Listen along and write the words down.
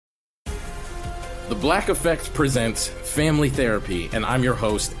The Black Effect presents Family Therapy, and I'm your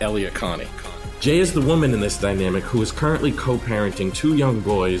host, Elliot Connie. Jay is the woman in this dynamic who is currently co-parenting 2 young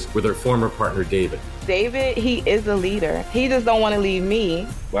boys with her former partner, David. David, he is a leader. He just don't want to leave me.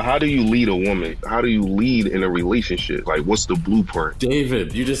 But how do you lead a woman? How do you lead in a relationship? Like, what's the blueprint?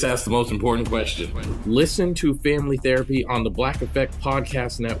 David, you just asked the most important question. Listen to Family Therapy on the Black Effect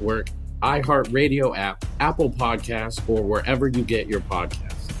Podcast Network, iHeartRadio app, Apple Podcasts, or wherever you get your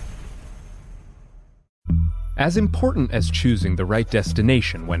podcasts. As important as choosing the right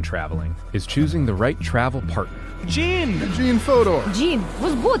destination when traveling is choosing the right travel partner. Gene Fodor. Gene,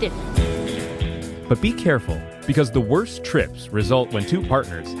 was good. But be careful, because the worst trips result when 2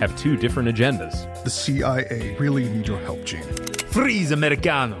 partners have 2 different agendas. The CIA really need your help, Gene. Freeze,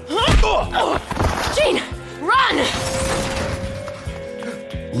 Americano. Gene, run!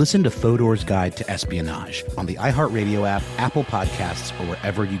 Listen to Fodor's Guide to Espionage on the iHeartRadio app, Apple Podcasts, or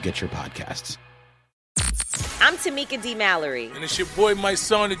wherever you get your podcasts. I'm Tamika D. Mallory. And it's your boy, my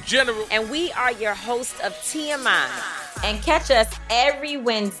son, the General. And we are your hosts of TMI. And catch us every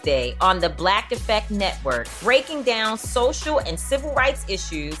Wednesday on the Black Effect Network, breaking down social and civil rights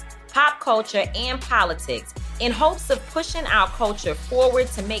issues, pop culture, and politics in hopes of pushing our culture forward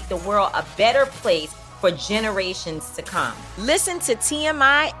to make the world a better place for generations to come. Listen to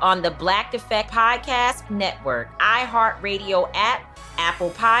TMI on the Black Effect Podcast Network, iHeartRadio app,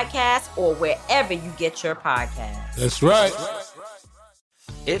 Apple Podcasts, or wherever you get your podcasts. That's right.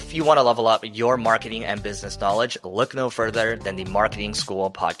 If you want to level up your marketing and business knowledge, look no further than the Marketing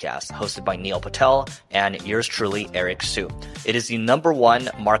School podcast, hosted by Neil Patel and yours truly, Eric Su. It is the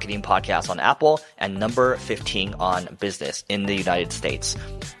 #1 marketing podcast on Apple and number 15 on business in the United States.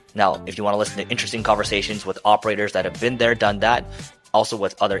 Now, if you want to listen to interesting conversations with operators that have been there, done that, also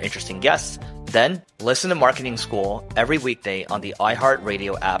with other interesting guests, then listen to Marketing School every weekday on the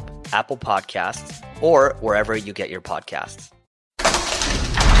iHeartRadio app, Apple Podcasts, or wherever you get your podcasts.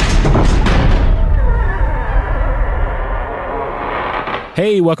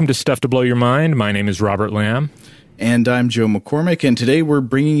 Hey, welcome to Stuff to Blow Your Mind. My name is Robert Lamb. And I'm Joe McCormick, and today we're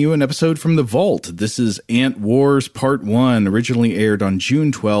bringing you an episode from The Vault. This is Ant Wars Part 1, originally aired on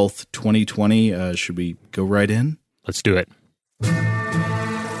June 12th, 2020. Should we go right in? Let's do it.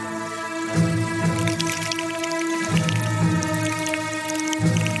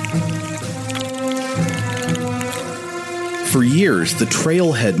 For years, the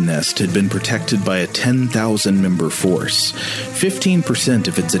Trailhead Nest had been protected by a 10,000-member force. 15%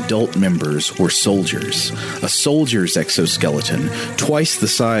 of its adult members were soldiers. A soldier's exoskeleton, twice the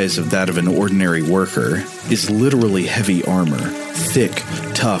size of that of an ordinary worker, is literally heavy armor, thick,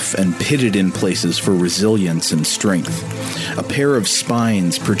 tough, and pitted in places for resilience and strength. A pair of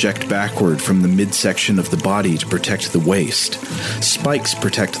spines project backward from the midsection of the body to protect the waist. Spikes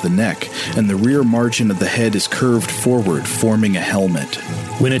protect the neck, and the rear margin of the head is curved forward, forming a helmet.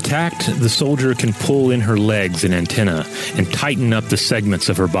 When attacked, the soldier can pull in her legs and antennae and tighten up the segments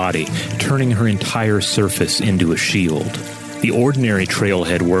of her body, turning her entire surface into a shield. The ordinary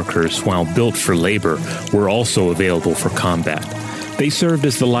trailhead workers, while built for labor, were also available for combat. They served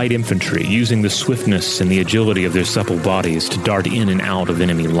as the light infantry, using the swiftness and the agility of their supple bodies to dart in and out of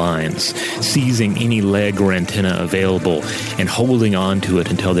enemy lines, seizing any leg or antenna available and holding on to it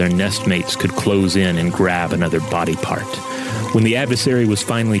until their nestmates could close in and grab another body part. When the adversary was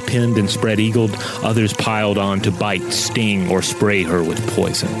finally pinned and spread-eagled, others piled on to bite, sting, or spray her with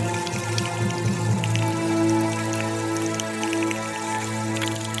poison.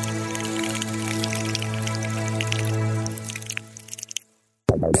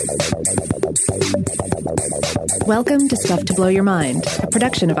 Welcome to Stuff to Blow Your Mind, a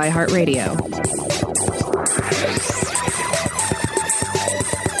production of iHeartRadio.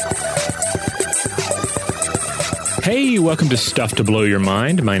 Hey, welcome to Stuff to Blow Your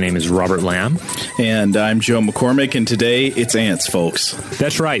Mind. My name is Robert Lamb. And I'm Joe McCormick, and today it's ants, folks.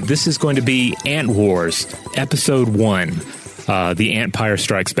 That's right. This is going to be Ant Wars, Episode 1. The Antpire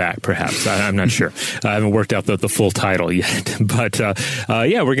Strikes Back, perhaps. I'm not sure. I haven't worked out the full title yet. But,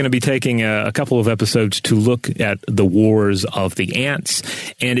 yeah, we're going to be taking a couple of episodes to look at the wars of the ants.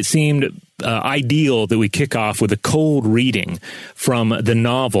 And it seemed ideal that we kick off with a cold reading from the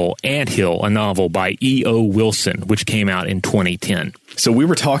novel Anthill, a novel by E.O. Wilson, which came out in 2010. So we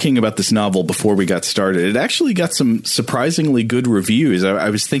were talking about this novel before we got started. It actually got some surprisingly good reviews. I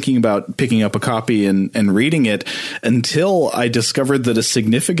was thinking about picking up a copy and reading it until I discovered that a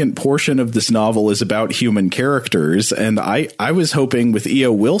significant portion of this novel is about human characters. And I was hoping with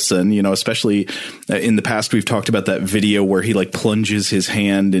E.O. Wilson, you know, especially in the past, we've talked about that video where he like plunges his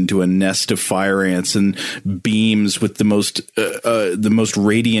hand into a nest host of fire ants and beams with the most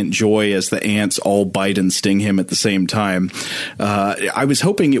radiant joy as the ants all bite and sting him at the same time. I was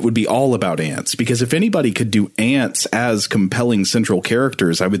hoping it would be all about ants, because if anybody could do ants as compelling central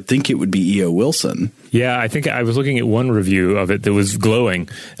characters, I would think it would be E.O. Wilson. Yeah, I think I was looking at one review of it that was glowing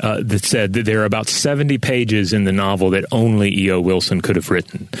that said that there are about 70 pages in the novel that only E.O. Wilson could have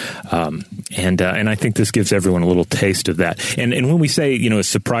written. And I think this gives everyone a little taste of that. And when we say,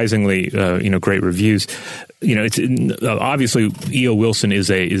 surprisingly, great reviews, it's obviously E.O. Wilson is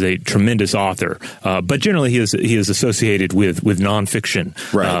a tremendous author, but generally he is associated with nonfiction,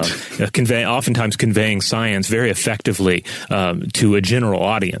 right? Oftentimes conveying science very effectively to a general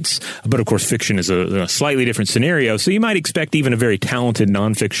audience. But of course, fiction is a slightly different scenario, so you might expect even a very talented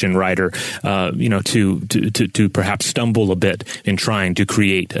nonfiction writer, to perhaps stumble a bit in trying to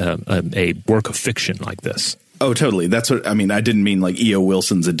create a work of fiction like this. Oh, totally. That's what I mean. I didn't mean like E.O.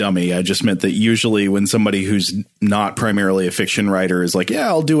 Wilson's a dummy. I just meant that usually when somebody who's not primarily a fiction writer is like, yeah,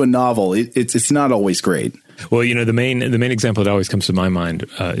 I'll do a novel, it's not always great. Well, the main example that always comes to my mind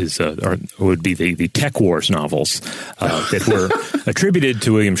would be the Tech Wars novels that were attributed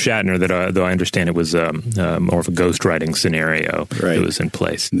to William Shatner. That though I understand it was more of a ghostwriting scenario that was in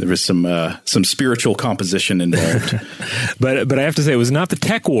place. There was some spiritual composition involved. but I have to say, it was not the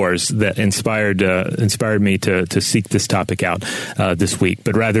Tech Wars that inspired me to seek this topic out this week,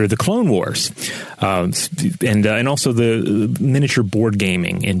 but rather the Clone Wars, and also the miniature board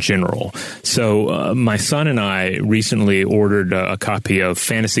gaming in general. So my son and I recently ordered a copy of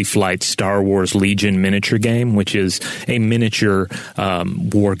Fantasy Flight's Star Wars Legion miniature game, which is a miniature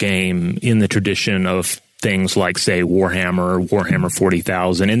war game in the tradition of things like, say, Warhammer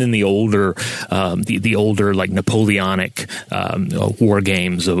 40,000, and then the older like Napoleonic war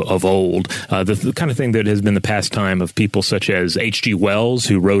games of old, the kind of thing that has been the pastime of people such as H.G. Wells,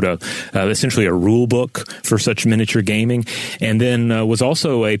 who wrote essentially a rule book for such miniature gaming, and then was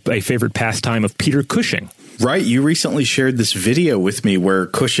also a favorite pastime of Peter Cushing. Right. You recently shared this video with me where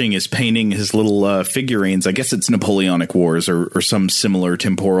Cushing is painting his little figurines. I guess it's Napoleonic Wars or some similar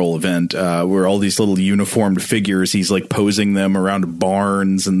temporal event where all these little uniformed figures, he's like posing them around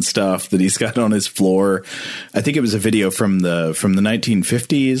barns and stuff that he's got on his floor. I think it was a video from the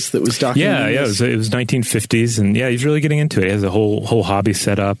 1950s that was documenting this. It was 1950s. And yeah, he's really getting into it. He has a whole hobby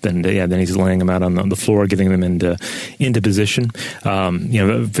set up. And then he's laying them out on the floor, getting them into position.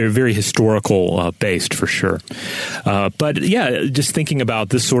 Very, very historical based for sure. But yeah, just thinking about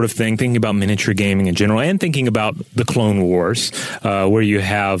this sort of thing, thinking about miniature gaming in general, and thinking about the Clone Wars, where you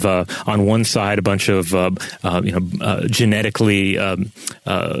have on one side a bunch of genetically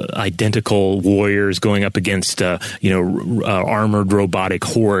identical warriors going up against armored robotic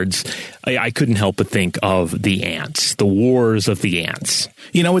hordes. I couldn't help but think of the ants, the wars of the ants.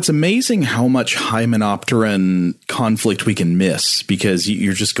 It's amazing how much hymenopteran conflict we can miss because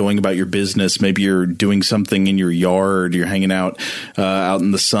you're just going about your business. Maybe you're doing something in your yard, you're hanging out in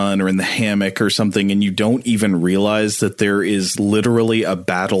the sun or in the hammock or something, and you don't even realize that there is literally a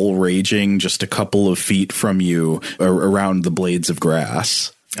battle raging just a couple of feet from you around the blades of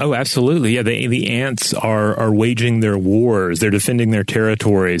grass. Oh, absolutely. Yeah, the ants are waging their wars. They're defending their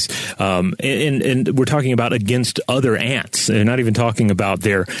territories. And we're talking about against other ants. They're not even talking about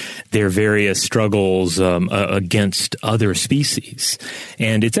their various struggles against other species.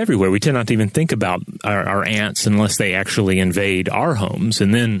 And it's everywhere. We tend not to even think about our ants unless they actually invade our homes.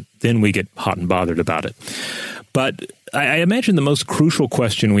 And then we get hot and bothered about it. But I imagine the most crucial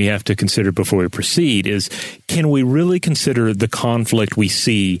question we have to consider before we proceed is, can we really consider the conflict we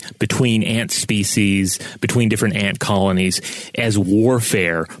see between ant species, between different ant colonies, as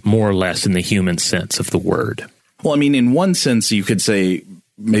warfare, more or less in the human sense of the word? Well, I mean, in one sense, you could say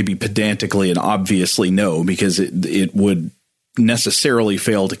maybe pedantically and obviously no, because it would necessarily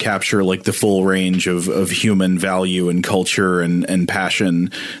fail to capture like the full range of human value and culture and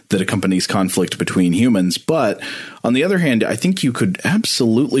passion that accompanies conflict between humans. But on the other hand, I think you could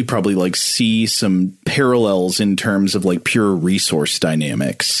absolutely probably like see some parallels in terms of like pure resource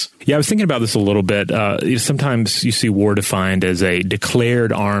dynamics. Yeah, I was thinking about this a little bit. Sometimes you see war defined as a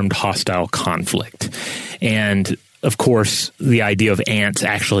declared armed hostile conflict. And of course, the idea of ants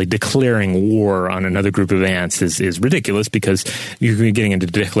actually declaring war on another group of ants is ridiculous because you're getting into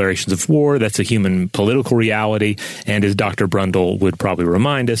declarations of war. That's a human political reality. And as Dr. Brundle would probably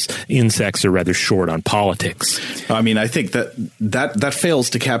remind us, insects are rather short on politics. I mean, I think that fails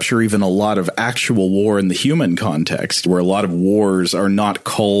to capture even a lot of actual war in the human context, where a lot of wars are not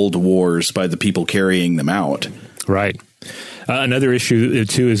called wars by the people carrying them out. Right. Another issue,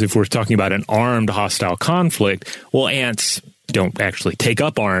 too, is if we're talking about an armed hostile conflict, well, ants don't actually take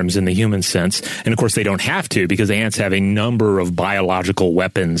up arms in the human sense. And of course, they don't have to, because ants have a number of biological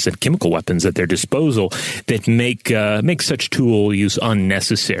weapons and chemical weapons at their disposal that make such tool use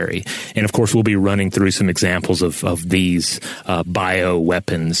unnecessary. And of course, we'll be running through some examples of these bio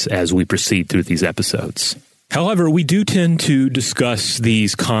weapons as we proceed through these episodes. However, we do tend to discuss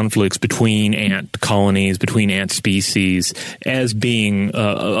these conflicts between ant colonies, between ant species, as being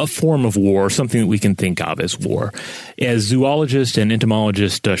a form of war, something that we can think of as war. As zoologist and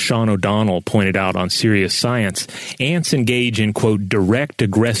entomologist Sean O'Donnell pointed out on Serious Science, ants engage in, quote, direct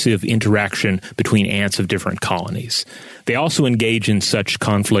aggressive interaction between ants of different colonies. They also engage in such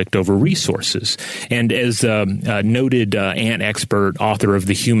conflict over resources. And as noted ant expert, author of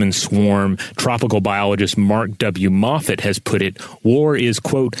The Human Swarm, tropical biologist Mark W. Moffat has put it, war is,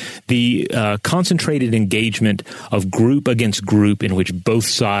 quote, the concentrated engagement of group against group in which both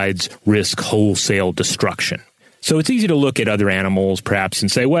sides risk wholesale destruction. So it's easy to look at other animals, perhaps,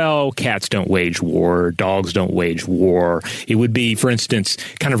 and say, well, cats don't wage war, dogs don't wage war. It would be, for instance,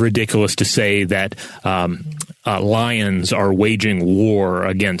 kind of ridiculous to say that lions are waging war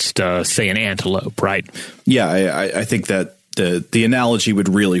against, say, an antelope, right? Yeah, I think that the analogy would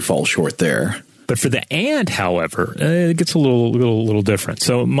really fall short there. But for the ant, however, it gets a little different.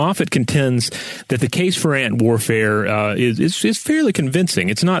 So Moffat contends that the case for ant warfare is fairly convincing.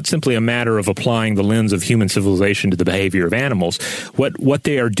 It's not simply a matter of applying the lens of human civilization to the behavior of animals. What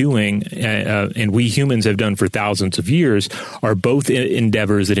they are doing, and we humans have done for thousands of years, are both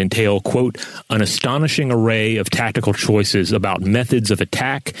endeavors that entail, quote, an astonishing array of tactical choices about methods of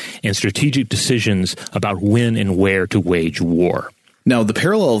attack and strategic decisions about when and where to wage war. Now, the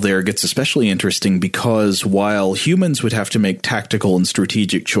parallel there gets especially interesting because while humans would have to make tactical and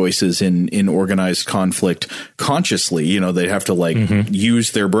strategic choices in organized conflict consciously, they'd have to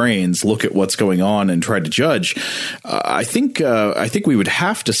use their brains, look at what's going on and try to judge. I think we would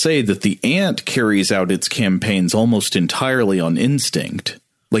have to say that the ant carries out its campaigns almost entirely on instinct.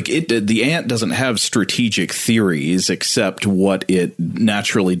 The ant doesn't have strategic theories except what it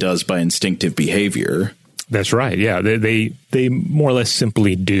naturally does by instinctive behavior. That's right. Yeah, they more or less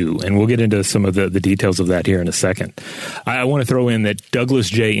simply do. And we'll get into some of the details of that here in a second. I want to throw in that Douglas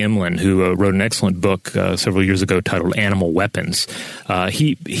J. Emlen, who wrote an excellent book several years ago titled Animal Weapons,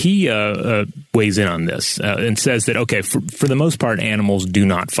 he weighs in on this and says that, okay, for the most part, animals do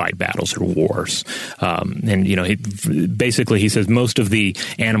not fight battles or wars. He says most of the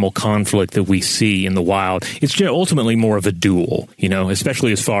animal conflict that we see in the wild, it's ultimately more of a duel,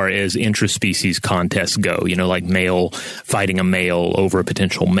 especially as far as intraspecies contests go. Like male fighting a male over a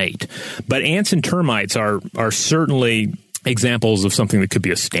potential mate. But ants and termites are certainly examples of something that could be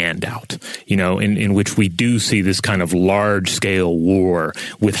a standout, in which we do see this kind of large-scale war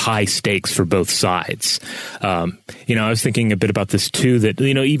with high stakes for both sides. I was thinking a bit about this, too, that,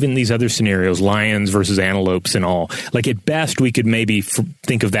 even these other scenarios, lions versus antelopes and all, at best we could maybe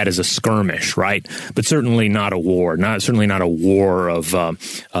think of that as a skirmish, right? But certainly not a war, certainly not a war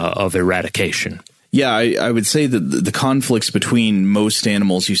of eradication. Yeah, I would say that the conflicts between most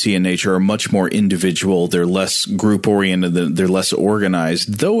animals you see in nature are much more individual. They're less group-oriented. They're less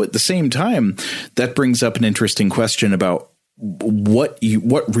organized. Though at the same time, that brings up an interesting question about what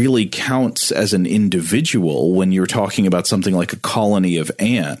really counts as an individual when you're talking about something like a colony of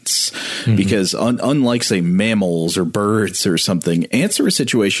ants. Mm-hmm. Because unlike, say, mammals or birds or something, ants are a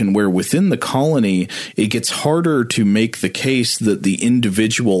situation where within the colony, it gets harder to make the case that the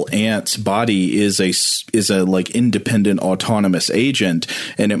individual ant's body is a independent autonomous agent,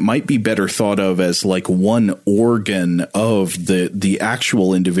 and it might be better thought of as one organ of the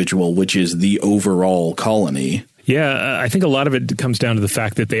actual individual, which is the overall colony. Yeah, I think a lot of it comes down to the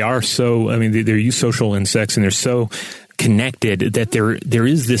fact that they are they're eusocial insects, and they're so connected that there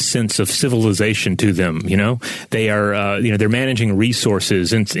is this sense of civilization to them. They are they're managing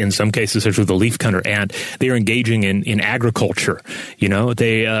resources in some cases, such as the leafcutter ant. They are engaging in agriculture.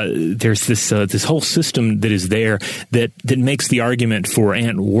 There's this whole system that is there that makes the argument for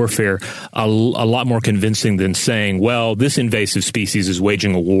ant warfare a lot more convincing than saying, well, this invasive species is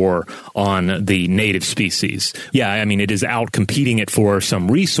waging a war on the native species. Yeah, it is out competing it for some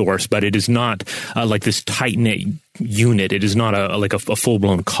resource, but it is not like this tight-knit unit. It is not a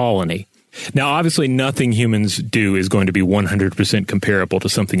full-blown colony. Now, obviously, nothing humans do is going to be 100% comparable to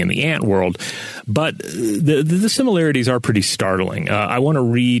something in the ant world, but the similarities are pretty startling. I want to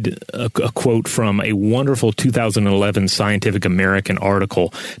read a quote from a wonderful 2011 Scientific American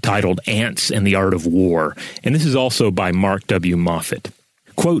article titled Ants and the Art of War, and this is also by Mark W. Moffat.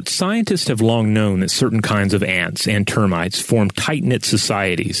 Quote, scientists have long known that certain kinds of ants and termites form tight-knit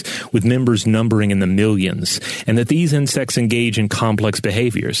societies with members numbering in the millions, and that these insects engage in complex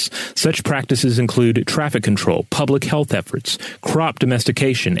behaviors. Such practices include traffic control, public health efforts, crop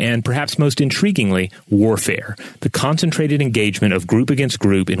domestication, and perhaps most intriguingly, warfare, the concentrated engagement of group against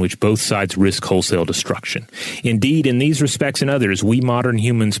group in which both sides risk wholesale destruction. Indeed, in these respects and others, we modern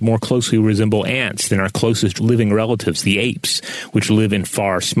humans more closely resemble ants than our closest living relatives, the apes, which live in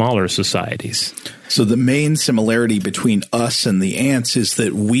far smaller societies. So the main similarity between us and the ants is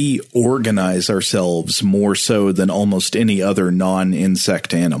that we organize ourselves more so than almost any other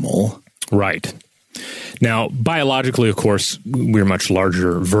non-insect animal. Right. Now, biologically, of course, we're much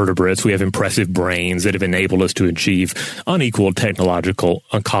larger vertebrates. We have impressive brains that have enabled us to achieve unequaled technological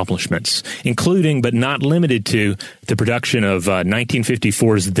accomplishments, including but not limited to the production of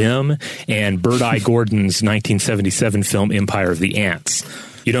 1954's Them and Bird-Eye Gordon's 1977 film Empire of the Ants.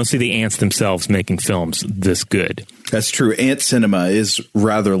 You don't see the ants themselves making films this good. That's true. Ant cinema is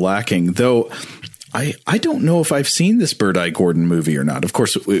rather lacking, though. I don't know if I've seen this Bird-Eye Gordon movie or not. Of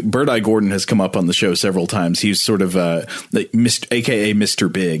course, Bird-Eye Gordon has come up on the show several times. He's sort of aka Mr.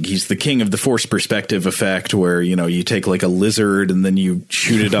 Big. He's the king of the forced perspective effect where, you know, you take like a lizard and then you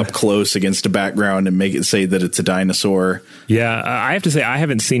shoot it up close against a background and make it say that it's a dinosaur. Yeah, I have to say I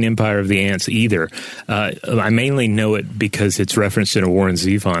haven't seen Empire of the Ants either. I mainly know it because it's referenced in a Warren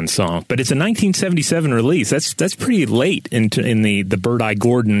Zevon song. But it's a 1977 release. That's pretty late in the Bird-Eye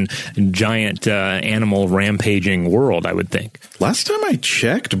Gordon giant animal rampaging world, I would think. Last time I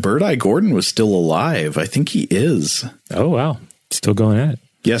checked, Bird-Eye Gordon was still alive. I think he is. Oh, wow. Still going at it.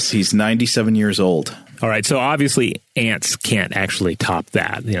 Yes, he's 97 years old. All right, so obviously ants can't actually top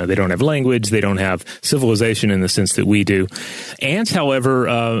that. You know, they don't have language, they don't have civilization in the sense that we do. Ants,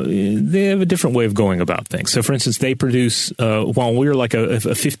 however, they have a different way of going about things. So, for instance, they produce, while we're like a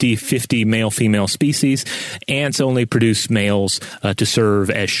 50-50 male-female species, ants only produce males to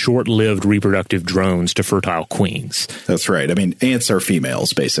serve as short-lived reproductive drones to fertile queens. That's right. I mean, ants are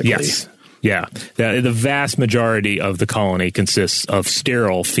females, basically. Yes. Yeah, the vast majority of the colony consists of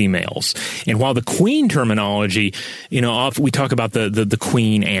sterile females. And while the queen terminology, you know, we talk about the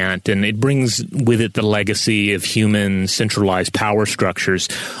queen ant, and it brings with it the legacy of human centralized power structures,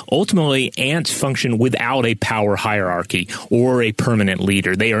 ultimately ants function without a power hierarchy or a permanent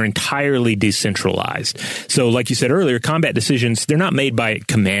leader. They are entirely decentralized. So like you said earlier, combat decisions, they're not made by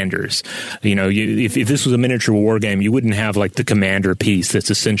commanders. You know, if this was a miniature war game, you wouldn't have like the commander piece that's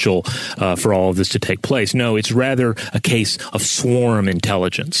essential for all of this to take place. No, it's rather a case of swarm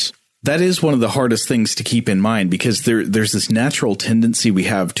intelligence. That is one of the hardest things to keep in mind, because there's this natural tendency we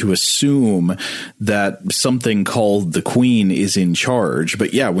have to assume that something called the queen is in charge.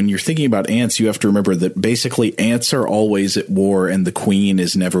 But yeah, when you're thinking about ants, you have to remember that basically ants are always at war and the queen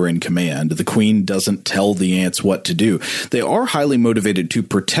is never in command. The queen doesn't tell the ants what to do. They are highly motivated to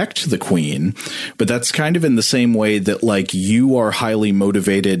protect the queen, but that's kind of in the same way that like you are highly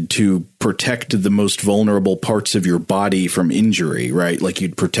motivated to protect the most vulnerable parts of your body from injury, right? Like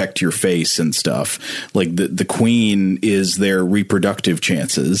you'd protect your face and stuff. Like the queen is their reproductive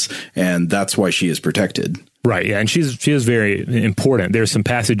chances, and that's why she is protected. Right, yeah, and she is very important. There are some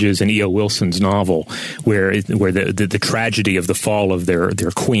passages in E.O. Wilson's novel where the tragedy of the fall of their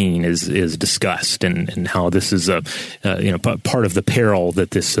queen is discussed, and how this is part of the peril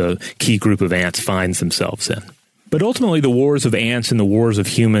that this key group of ants finds themselves in. But ultimately, the wars of ants and the wars of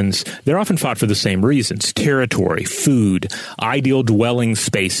humans, they're often fought for the same reasons: territory, food, ideal dwelling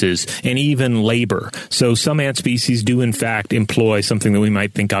spaces, and even labor. So some ant species do, in fact, employ something that we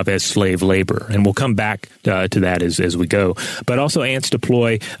might think of as slave labor. And we'll come back to that as we go. But also ants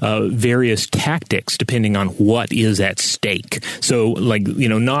deploy various tactics depending on what is at stake. So, like, you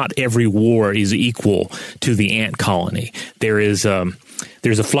know, not every war is equal to the ant colony. There's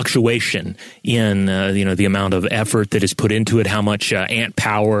a fluctuation in the amount of effort that is put into it, how much ant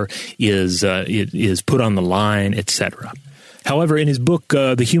power is put on the line, etc. However, in his book,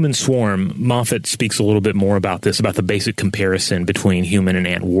 The Human Swarm, Moffat speaks a little bit more about this, about the basic comparison between human and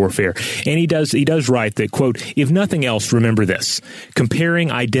ant warfare. And he does write that, quote, "If nothing else, remember this.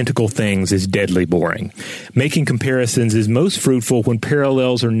 Comparing identical things is deadly boring. Making comparisons is most fruitful when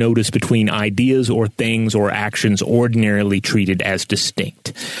parallels are noticed between ideas or things or actions ordinarily treated as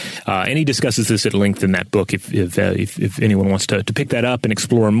distinct." And he discusses this at length in that book if anyone wants to pick that up and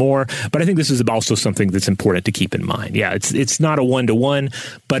explore more. But I think this is also something that's important to keep in mind. Yeah, it's not a one-to-one,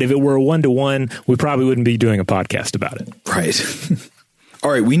 but if it were a one-to-one, we probably wouldn't be doing a podcast about it. Right. All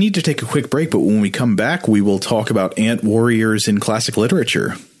right, we need to take a quick break, but when we come back, we will talk about ant warriors in classic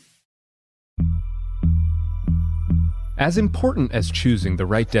literature. As important as choosing the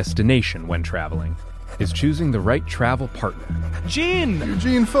right destination when traveling is choosing the right travel partner. Gene!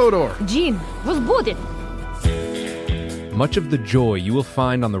 Eugene Fodor! Gene was booted! Much of the joy you will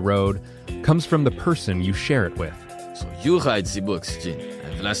find on the road comes from the person you share it with. So you write the books, Gene,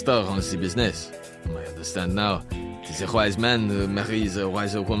 and Vlastar runs the business. I understand now. It is a wise man who marries a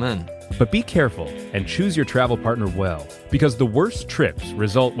wiser woman. But be careful and choose your travel partner well, because the worst trips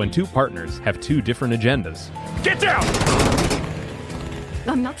result when two partners have two different agendas. Get down!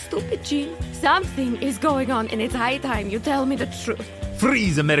 I'm not stupid, Gene. Something is going on, and it's high time you tell me the truth.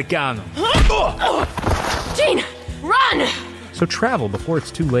 Freeze, Americano! Gene, run! So travel before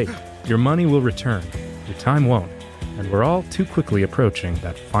it's too late. Your money will return, your time won't, and we're all too quickly approaching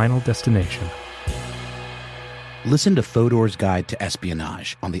that final destination. Listen to Fodor's Guide to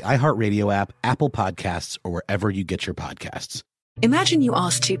Espionage on the iHeartRadio app, Apple Podcasts, or wherever you get your podcasts. Imagine you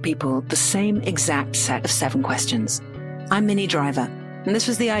ask two people the same exact set of 7 questions. I'm Minnie Driver, and this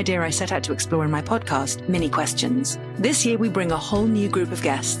was the idea I set out to explore in my podcast, Mini Questions. This year, we bring a whole new group of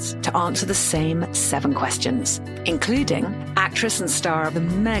guests to answer the same 7 questions, including actress and star of the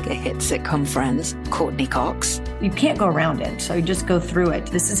mega-hit sitcom Friends, Courtney Cox. You can't go around it, so you just go through it.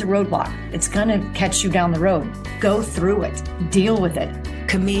 This is a roadblock. It's gonna catch you down the road. Go through it. Deal with it.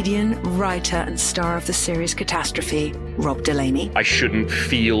 Comedian, writer, and star of the series Catastrophe, Rob Delaney. I shouldn't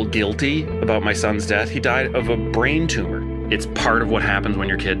feel guilty about my son's death. He died of a brain tumor. It's part of what happens when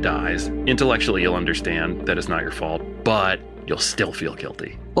your kid dies. Intellectually, you'll understand that it's not your fault, but you'll still feel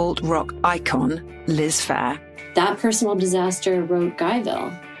guilty. Alt-rock icon, Liz Phair. That personal disaster wrote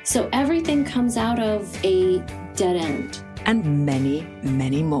Guyville. So everything comes out of a dead end. And many,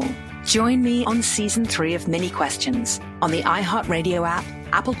 many more. Join me on Season 3 of Mini Questions on the iHeartRadio app,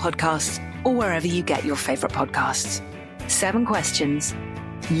 Apple Podcasts, or wherever you get your favorite podcasts. 7 questions,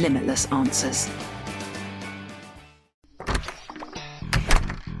 limitless answers.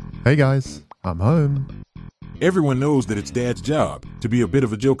 Hey guys, I'm home. Everyone knows that it's Dad's job to be a bit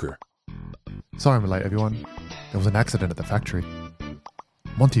of a joker. Sorry I'm late, everyone. There was an accident at the factory.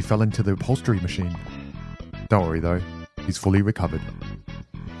 Monty fell into the upholstery machine. Don't worry though, he's fully recovered.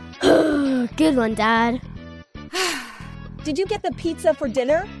 Good one, Dad. Did you get the pizza for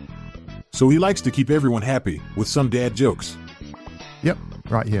dinner? So he likes to keep everyone happy with some dad jokes. Yep,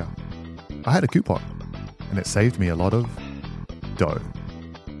 right here. I had a coupon, and it saved me a lot of dough.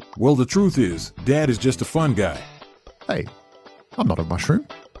 Well, the truth is, Dad is just a fun guy. Hey, I'm not a mushroom.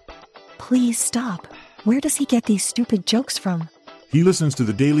 Please stop. Where does he get these stupid jokes from? He listens to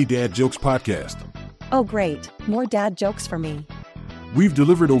the Daily Dad Jokes podcast. Oh, great. More dad jokes for me. We've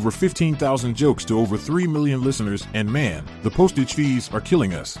delivered over 15,000 jokes to over 3 million listeners, and man, the postage fees are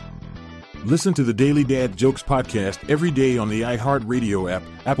killing us. Listen to the Daily Dad Jokes podcast every day on the iHeartRadio app,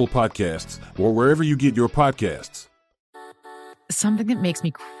 Apple Podcasts, or wherever you get your podcasts. Something that makes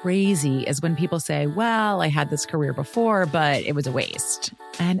me crazy is when people say, well, I had this career before, but it was a waste.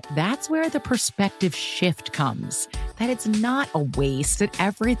 And that's where the perspective shift comes, that it's not a waste, that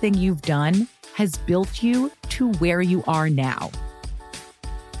everything you've done has built you to where you are now.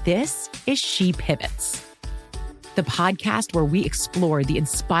 This is She Pivots, the podcast where we explore the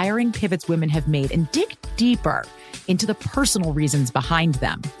inspiring pivots women have made and dig deeper into the personal reasons behind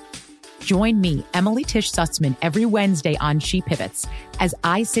them. Join me, Emily Tish Sussman, every Wednesday on She Pivots as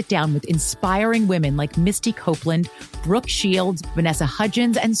I sit down with inspiring women like Misty Copeland, Brooke Shields, Vanessa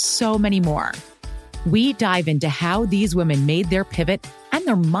Hudgens, and so many more. We dive into how these women made their pivot and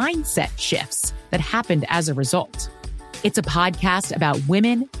their mindset shifts that happened as a result. It's a podcast about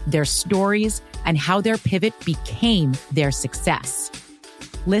women, their stories, and how their pivot became their success.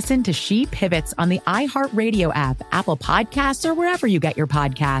 Listen to She Pivots on the iHeartRadio app, Apple Podcasts, or wherever you get your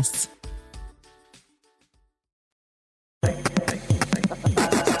podcasts.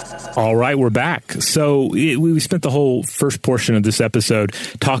 All right, we're back. So we spent the whole first portion of this episode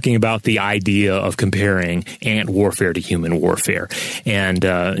talking about the idea of comparing ant warfare to human warfare, and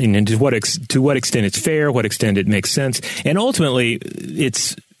to what extent it's fair, what extent it makes sense, and ultimately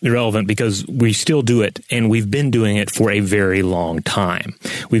it's irrelevant because we still do it, and we've been doing it for a very long time.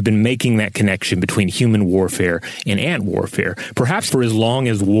 We've been making that connection between human warfare and ant warfare, perhaps for as long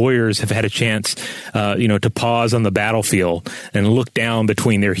as warriors have had a chance, to pause on the battlefield and look down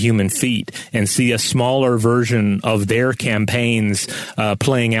between their human feet and see a smaller version of their campaigns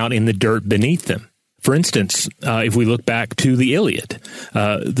playing out in the dirt beneath them. For instance, if we look back to the Iliad,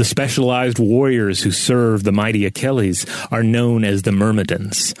 the specialized warriors who served the mighty Achilles are known as the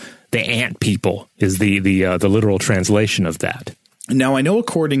Myrmidons. The ant people is the literal translation of that. Now, I know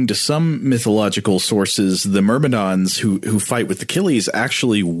according to some mythological sources, the Myrmidons who fight with Achilles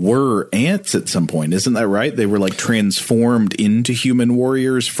actually were ants at some point. Isn't that right? They were like transformed into human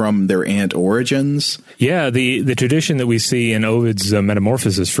warriors from their ant origins. Yeah, the tradition that we see in Ovid's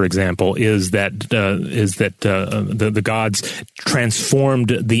Metamorphoses, for example, is that the gods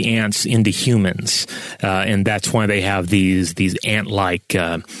transformed the ants into humans, and that's why they have these ant-like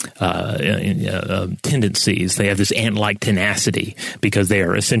tendencies. They have this ant-like tenacity, because they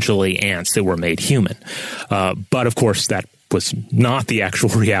are essentially ants that were made human. But of course, that was not the actual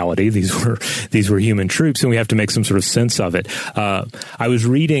reality. These were human troops, and we have to make some sort of sense of it. I was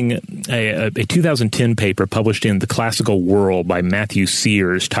reading a 2010 paper published in The Classical World by Matthew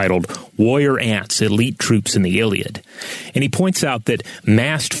Sears titled "Warrior Ants, Elite Troops in the Iliad." And he points out that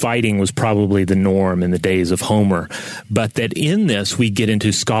massed fighting was probably the norm in the days of Homer, but that in this we get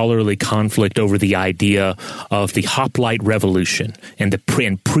into scholarly conflict over the idea of the hoplite revolution and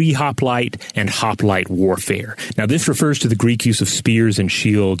pre-hoplite and hoplite warfare. Now, this refers to the Greek use of spears and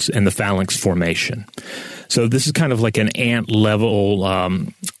shields and the phalanx formation. So this is kind of like an ant level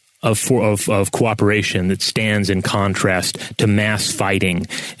of cooperation that stands in contrast to mass fighting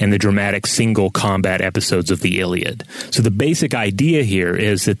and the dramatic single combat episodes of the Iliad. So the basic idea here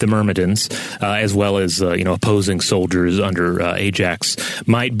is that the Myrmidons, as well as opposing soldiers under Ajax,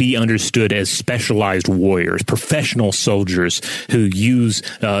 might be understood as specialized warriors, professional soldiers who use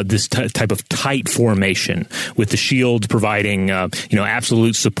this type of tight formation, with the shields providing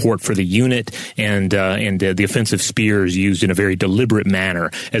absolute support for the unit, and the offensive spears used in a very deliberate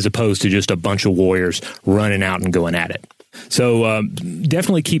manner, as opposed to just a bunch of warriors running out and going at it. So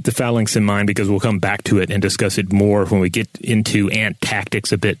definitely keep the phalanx in mind, because we'll come back to it and discuss it more when we get into ant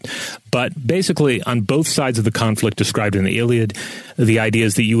tactics a bit. But basically, on both sides of the conflict described in the Iliad, the idea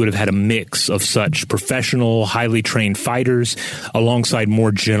is that you would have had a mix of such professional, highly trained fighters alongside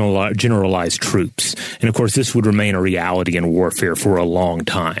more generalized troops. And of course, this would remain a reality in warfare for a long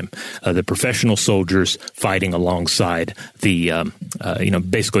time. The professional soldiers fighting alongside the,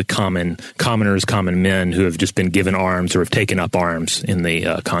 basically commoners, common men who have just been given arms or have taken up arms in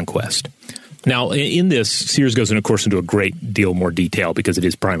the conquest. Now, in this, Sears goes, of course, into a great deal more detail, because it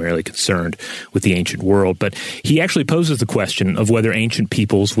is primarily concerned with the ancient world. But he actually poses the question of whether ancient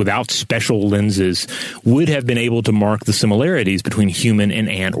peoples without special lenses would have been able to mark the similarities between human and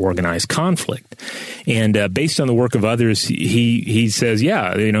ant organized conflict. And based on the work of others, he says,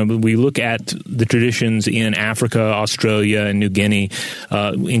 we look at the traditions in Africa, Australia, and New Guinea,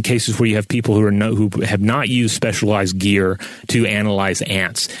 in cases where you have people who have not used specialized gear to analyze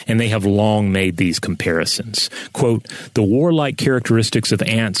ants, and they have long made these comparisons. Quote, "The warlike characteristics of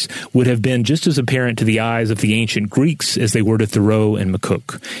ants would have been just as apparent to the eyes of the ancient Greeks as they were to Thoreau and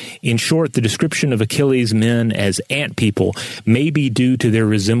McCook. In short, the description of Achilles' men as ant people may be due to their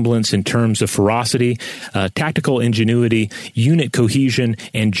resemblance in terms of ferocity, tactical ingenuity, unit cohesion,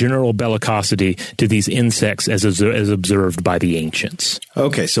 and general bellicosity to these insects as observed by the ancients."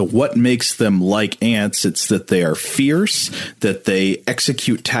 Okay, so what makes them like ants? It's that they are fierce, that they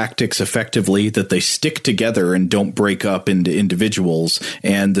execute tactics effectively, that they stick together and don't break up into individuals,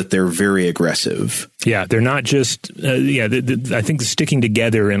 and that they're very aggressive. Yeah, they're not just. I think the sticking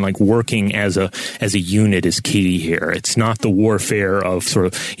together and like working as a unit is key here. It's not the warfare of sort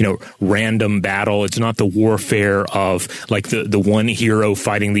of random battle. It's not the warfare of like the one hero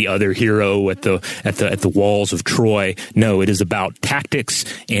fighting the other hero at the walls of Troy. No, it is about tactics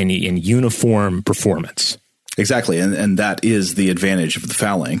and uniform performance. Exactly, and that is the advantage of the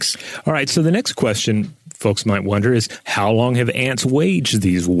phalanx. All right, so the next question folks might wonder is, how long have ants waged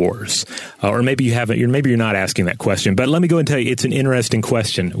these wars? Or maybe you haven't. Maybe you're not asking that question. But let me go and tell you, it's an interesting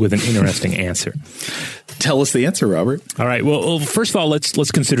question with an interesting answer. Tell us the answer, Robert. All right. Well, first of all,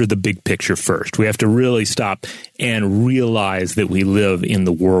 let's consider the big picture first. We have to really stop and realize that we live in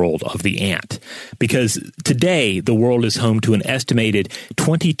the world of the ant. Because today, the world is home to an estimated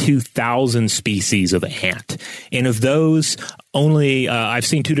 22,000 species of ant. And of those, only, I've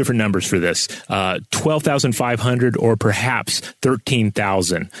seen two different numbers for this, 12,500 or perhaps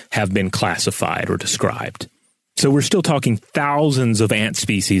 13,000 have been classified or described. So we're still talking thousands of ant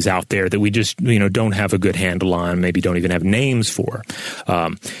species out there that we just, don't have a good handle on, maybe don't even have names for.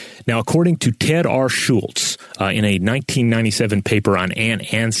 Now, according to Ted R. Schultz, in a 1997 paper on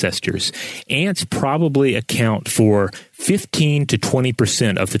ant ancestors, ants probably account for 15 to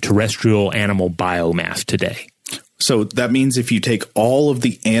 20% of the terrestrial animal biomass today. So that means if you take all of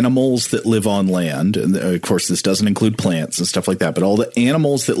the animals that live on land, and of course this doesn't include plants and stuff like that, but all the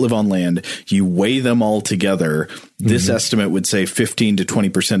animals that live on land, you weigh them all together, this estimate would say 15 to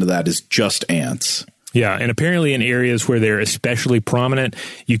 20% of that is just ants. Yeah, and apparently in areas where they're especially prominent,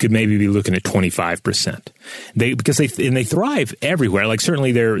 you could maybe be looking at 25%. Because they thrive everywhere. Like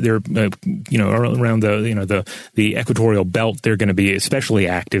certainly they're around the equatorial belt, they're going to be especially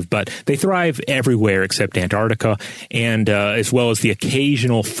active, but they thrive everywhere except Antarctica, and as well as the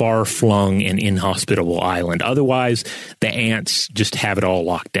occasional far-flung and inhospitable island. Otherwise, the ants just have it all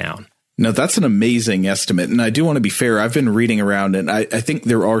locked down. Now, that's an amazing estimate. And I do want to be fair. I've been reading around, and I think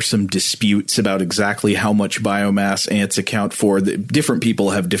there are some disputes about exactly how much biomass ants account for. Different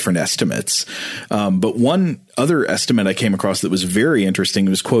people have different estimates. But one other estimate I came across that was very interesting. It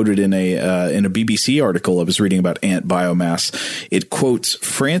was quoted in a BBC article I was reading about ant biomass. It quotes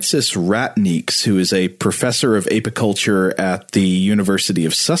Francis Ratnieks, who is a professor of apiculture at the University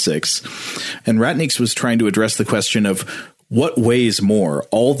of Sussex. And Ratnieks was trying to address the question of what weighs more,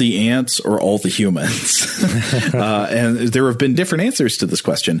 all the ants or all the humans? And there have been different answers to this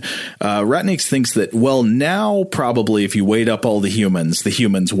question. Ratnieks thinks that, well, now probably if you weighed up all the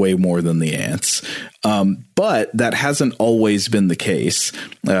humans weigh more than the ants. But that hasn't always been the case.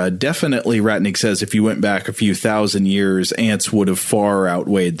 Definitely, Ratnick says if you went back a few thousand years, ants would have far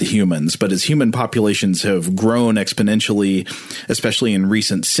outweighed the humans. But as human populations have grown exponentially, especially in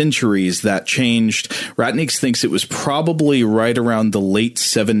recent centuries, that changed. Ratnick thinks it was probably right around the late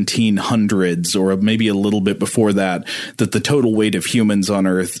 1700s, or maybe a little bit before that, that the total weight of humans on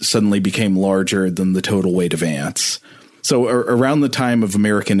Earth suddenly became larger than the total weight of ants. So around the time of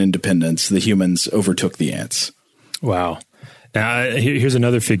American independence, the humans overtook the ants. Wow. Now, here's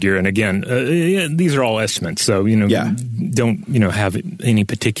another figure. And again, these are all estimates. So, don't, have any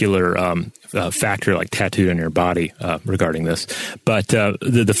particular factor like tattooed on your body regarding this. But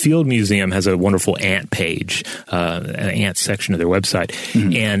the Field Museum has a wonderful ant page, an ant section of their website.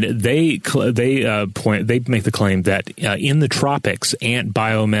 Mm-hmm. And they make the claim that in the tropics, ant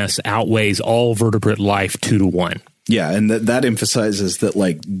biomass outweighs all vertebrate life 2-to-1. Yeah, and that emphasizes that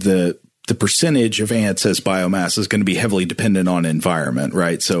like the percentage of ants as biomass is going to be heavily dependent on environment,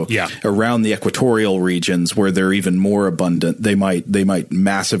 right? So around the equatorial regions where they're even more abundant, they might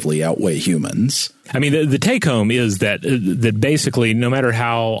massively outweigh humans. I mean, the take home is that basically no matter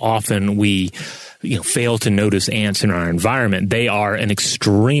how often we fail to notice ants in our environment, they are an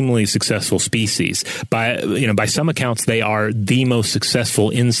extremely successful species. By some accounts, they are the most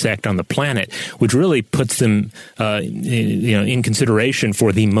successful insect on the planet, which really puts them, in consideration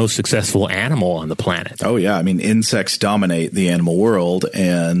for the most successful animal on the planet. Oh yeah, I mean, insects dominate the animal world,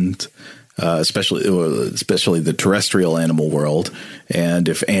 and especially the terrestrial animal world. And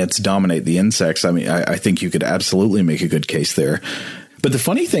if ants dominate the insects, I mean, I think you could absolutely make a good case there. But the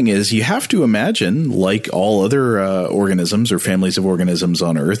funny thing is, you have to imagine, like all other organisms or families of organisms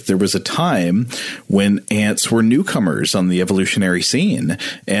on Earth, there was a time when ants were newcomers on the evolutionary scene,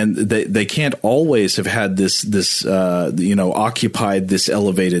 and they can't always have had this occupied this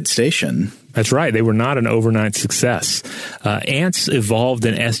elevated station. That's right. They were not an overnight success. Ants evolved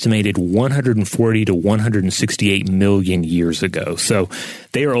an estimated 140 to 168 million years ago. So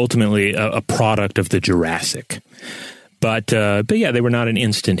they are ultimately a product of the Jurassic. But yeah, they were not an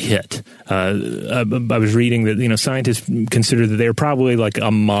instant hit. I was reading that, scientists consider that they were probably like a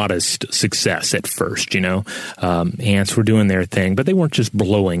modest success at first, Ants were doing their thing, but they weren't just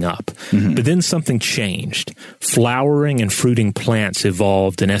blowing up. Mm-hmm. But then something changed. Flowering and fruiting plants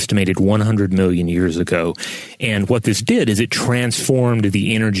evolved an estimated 100 million years ago. And what this did is it transformed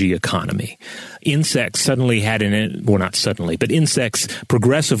the energy economy. Insects insects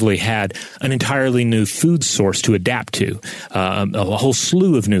progressively had an entirely new food source to adapt to, a whole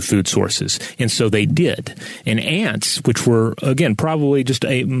slew of new food sources. And so they did. And ants, which were, again, probably just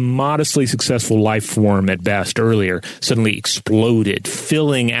a modestly successful life form at best earlier, suddenly exploded,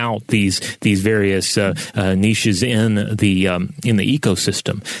 filling out these various niches in the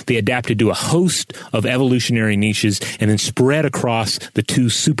ecosystem. They adapted to a host of evolutionary niches and then spread across the two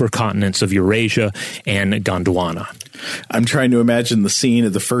supercontinents of Eurasia and Gondwana. I'm trying to imagine the scene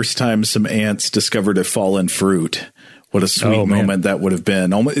of the first time some ants discovered a fallen fruit. What a sweet moment that would have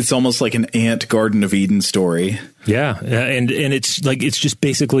been. It's almost like an ant Garden of Eden story. Yeah, and it's just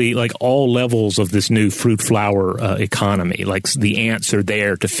basically like all levels of this new fruit flower economy. Like the ants are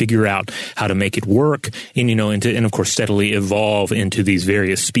there to figure out how to make it work, and and of course steadily evolve into these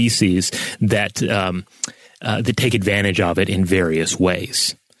various species that take advantage of it in various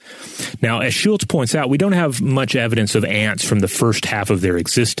ways. Now, as Schultz points out, we don't have much evidence of ants from the first half of their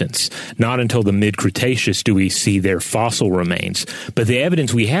existence. Not until the mid-Cretaceous do we see their fossil remains. But the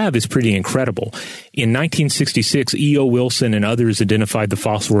evidence we have is pretty incredible. In 1966, E.O. Wilson and others identified the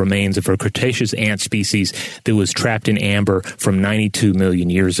fossil remains of a Cretaceous ant species that was trapped in amber from 92 million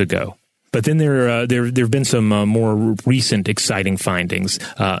years ago. But then there have been some more recent exciting findings.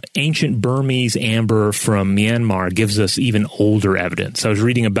 Ancient Burmese amber from Myanmar gives us even older evidence. I was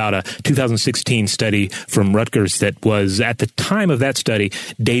reading about a 2016 study from Rutgers that was, at the time of that study,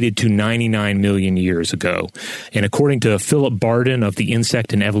 dated to 99 million years ago. And according to Philip Barden of the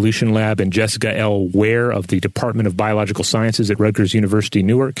Insect and Evolution Lab and Jessica L. Ware of the Department of Biological Sciences at Rutgers University,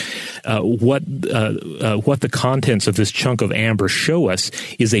 Newark, what the contents of this chunk of amber show us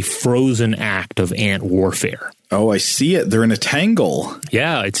is a frozen act of ant warfare. Oh, I see it. They're in a tangle.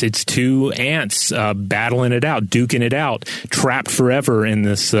 Yeah, it's two ants battling it out, duking it out, trapped forever in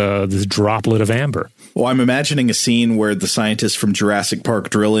this droplet of amber. Well, I'm imagining a scene where the scientists from Jurassic Park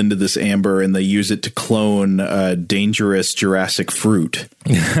drill into this amber and they use it to clone dangerous Jurassic fruit.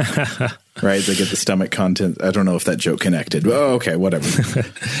 Right? They get the stomach content. I don't know if that joke connected. Oh, okay, whatever.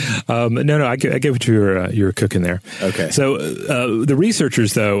 No, I get what you were cooking there. Okay. So the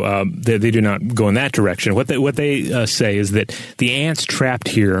researchers, though, they do not go in that direction. What they say is that the ants trapped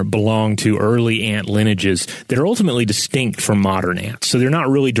here belong to early ant lineages that are ultimately distinct from modern ants. So they're not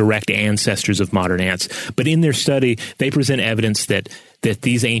really direct ancestors of modern ants. But in their study, they present evidence that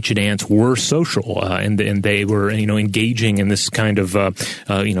these ancient ants were social and they were engaging in this kind of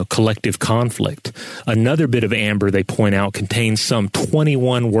collective conflict. Another bit of amber they point out contains some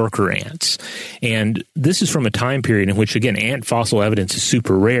 21 worker ants, and this is from a time period in which, again, ant fossil evidence is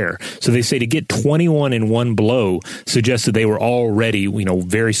super rare. So they say to get 21 in one blow suggests that they were already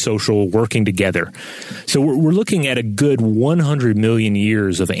very social, working together. So we're looking at a good 100 million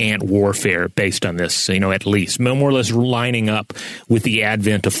years of ant warfare based on this, at least more or less lining up with the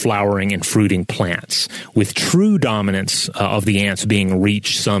advent of flowering and fruiting plants, with true dominance of the ants being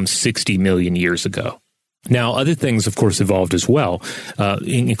reached some 60 million years ago. Now, other things, of course, evolved as well,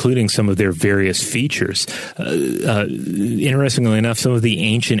 including some of their various features. Interestingly enough, some of the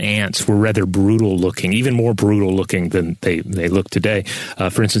ancient ants were rather brutal looking, even more brutal looking than they look today.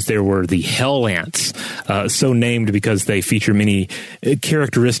 For instance, there were the hell ants, so named because they feature many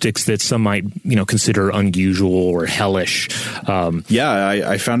characteristics that some might, consider unusual or hellish.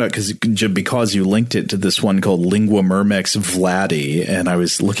 I found out because you linked it to this one called Lingua Myrmex vladi, and I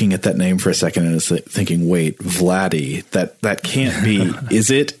was looking at that name for a second and I was thinking, wait, Vladdy, that can't be.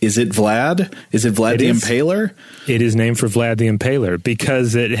 Is it Vlad? Is it Vlad the Impaler? It is named for Vlad the Impaler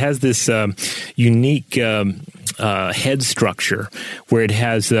because it has this unique head structure where it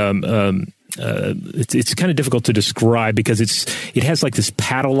has it's kind of difficult to describe because it has like this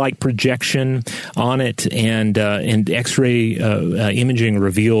paddle-like projection on it, and X-ray imaging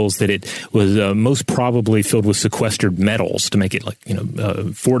reveals that it was most probably filled with sequestered metals to make it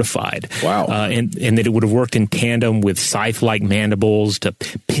fortified. Wow! And that it would have worked in tandem with scythe-like mandibles to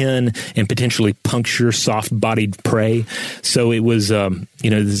pin and potentially puncture soft-bodied prey. So it was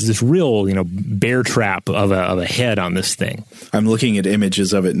this real bear trap of a head on this thing. I'm looking at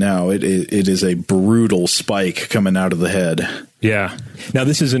images of it now. It is a brutal spike coming out of the head. Yeah. Now,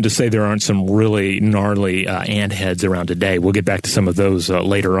 this isn't to say there aren't some really gnarly ant heads around today. We'll get back to some of those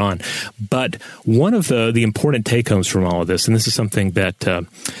later on. But one of the important take-homes from all of this, and this is something that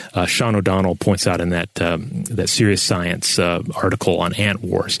Sean O'Donnell points out in that Serious Science article on ant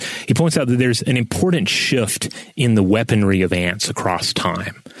wars. He points out that there's an important shift in the weaponry of ants across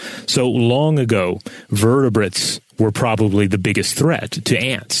time. So long ago, vertebrates were probably the biggest threat to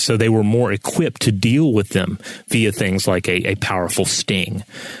ants, so they were more equipped to deal with them via things like a powerful sting.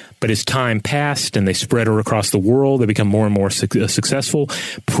 But as time passed and they spread across the world, they become more and more successful.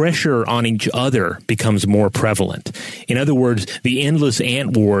 Pressure on each other becomes more prevalent. In other words, the endless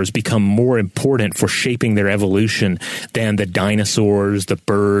ant wars become more important for shaping their evolution than the dinosaurs, the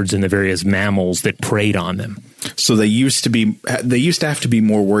birds, and the various mammals that preyed on them. So they used to have to be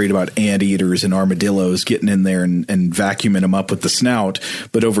more worried about anteaters and armadillos getting in there and vacuuming them up with the snout.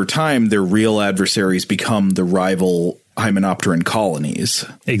 But over time, their real adversaries become the rival Hymenopteran colonies.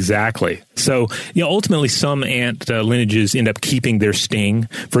 Exactly. So, ultimately some ant lineages end up keeping their sting.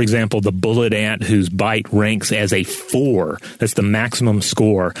 For example, the bullet ant, whose bite ranks as a 4. That's the maximum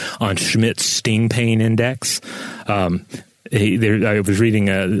score on Schmidt's sting pain index. I was reading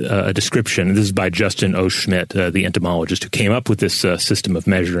a description. This is by Justin O. Schmidt, the entomologist who came up with this system of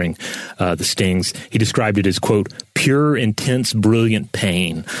measuring the stings. He described it as, quote, pure, intense, brilliant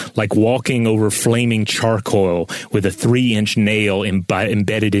pain, like walking over flaming charcoal with a 3-inch nail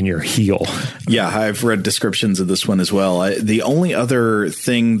embedded in your heel. Yeah, I've read descriptions of this one as well. The only other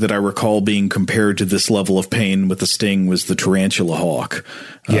thing that I recall being compared to this level of pain with the sting was the tarantula hawk,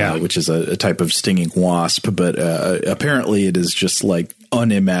 which is a type of stinging wasp. But apparently it is just like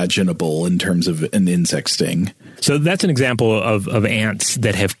unimaginable in terms of an insect sting. So that's an example of ants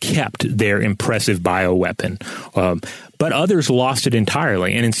that have kept their impressive bioweapon. But others lost it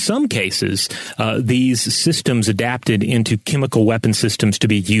entirely. And in some cases, these systems adapted into chemical weapon systems to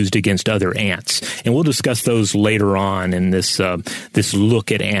be used against other ants. And we'll discuss those later on in this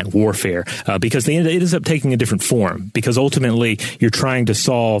look at ant warfare, because it ends up taking a different form, because ultimately you're trying to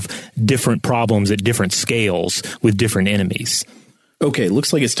solve different problems at different scales with different enemies. Okay,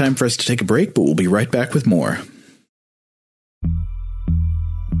 looks like it's time for us to take a break, but we'll be right back with more.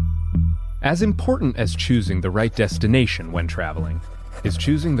 As important as choosing the right destination when traveling is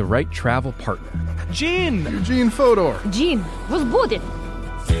choosing the right travel partner. Eugene Fodor. Gene, возбудит.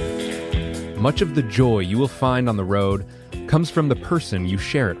 Much of the joy you will find on the road comes from the person you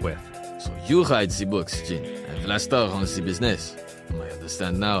share it with. So you write the books, Gene, and Vlastar runs the business. I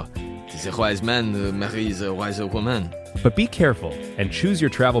understand now. The wise man marries a wiser woman. But be careful and choose your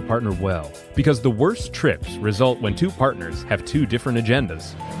travel partner well, because the worst trips result when two partners have two different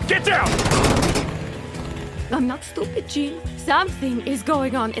agendas. Get down! I'm not stupid, Gene. Something is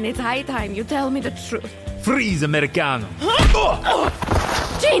going on, and it's high time you tell me the truth. Freeze, Americano!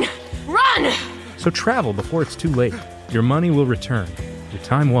 Gene, run! So travel before it's too late. Your money will return, your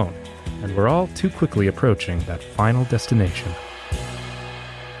time won't, and we're all too quickly approaching that final destination.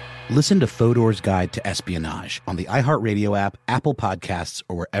 Listen to Fodor's Guide to Espionage on the iHeartRadio app, Apple Podcasts,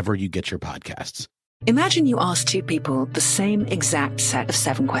 or wherever you get your podcasts. Imagine you ask two people the same exact set of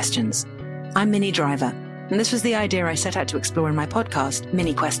 7 questions. I'm Minnie Driver, and this was the idea I set out to explore in my podcast,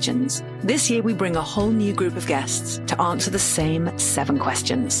 Mini Questions. This year, we bring a whole new group of guests to answer the same 7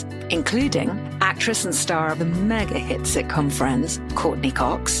 questions, including actress and star of the mega-hit sitcom Friends, Courtney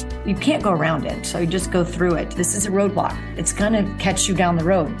Cox. You can't go around it, so you just go through it. This is a roadblock. It's going to catch you down the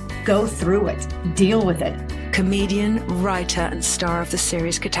road. Go through it. Deal with it. Comedian, writer, and star of the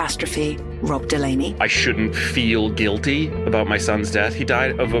series Catastrophe, Rob Delaney. I shouldn't feel guilty about my son's death. He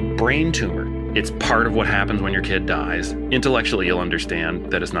died of a brain tumor. It's part of what happens when your kid dies. Intellectually, you'll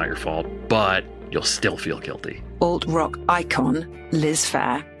understand that it's not your fault, but you'll still feel guilty. Alt-rock icon, Liz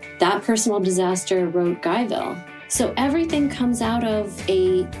Phair. That personal disaster wrote Guyville. So everything comes out of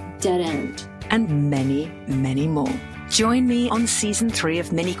a dead end. And many, many more. Join me on Season 3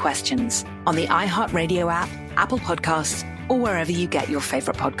 of Mini Questions on the iHeartRadio app, Apple Podcasts, or wherever you get your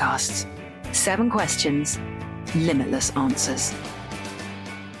favorite podcasts. 7 questions, limitless answers.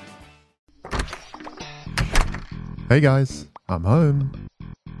 Hey guys, I'm home.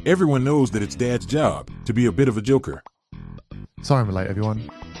 Everyone knows that it's Dad's job to be a bit of a joker. Sorry I'm late,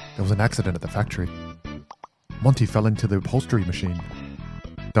 everyone. There was an accident at the factory. Monty fell into the upholstery machine.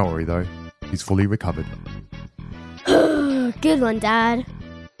 Don't worry though, he's fully recovered. Good one, Dad.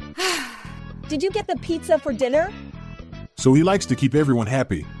 Did you get the pizza for dinner? So he likes to keep everyone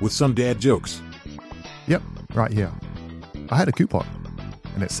happy with some dad jokes. Yep, right here. I had a coupon,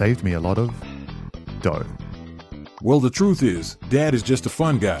 and it saved me a lot of dough. Well, the truth is, Dad is just a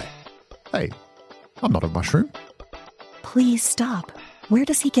fun guy. Hey, I'm not a mushroom. Please stop. Where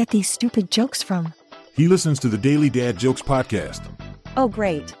does he get these stupid jokes from? He listens to the Daily Dad Jokes podcast. Oh,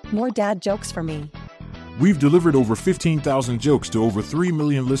 great. More dad jokes for me. We've delivered over 15,000 jokes to over 3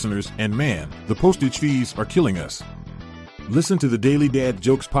 million listeners, and man, the postage fees are killing us. Listen to the Daily Dad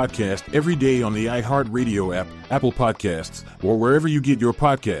Jokes podcast every day on the iHeartRadio app, Apple Podcasts, or wherever you get your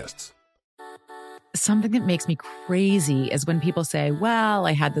podcasts. Something that makes me crazy is when people say, well,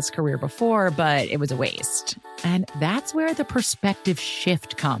 I had this career before, but it was a waste. And that's where the perspective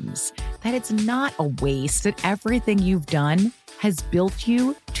shift comes, that it's not a waste, that everything you've done has built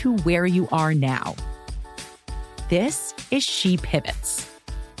you to where you are now. This is She Pivots,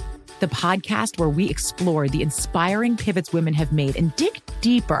 the podcast where we explore the inspiring pivots women have made and dig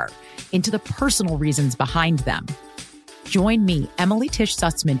deeper into the personal reasons behind them. Join me, Emily Tish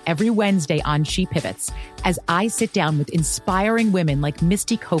Sussman, every Wednesday on She Pivots as I sit down with inspiring women like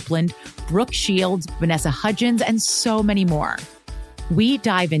Misty Copeland, Brooke Shields, Vanessa Hudgens, and so many more. We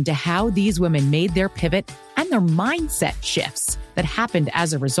dive into how these women made their pivot and their mindset shifts that happened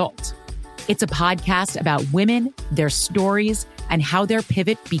as a result. It's a podcast about women, their stories, and how their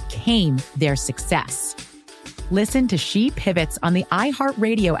pivot became their success. Listen to She Pivots on the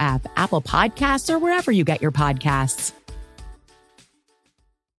iHeartRadio app, Apple Podcasts, or wherever you get your podcasts.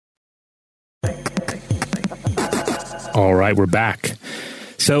 All right, we're back.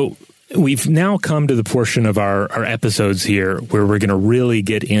 So We've now come to the portion of our episodes here where we're going to really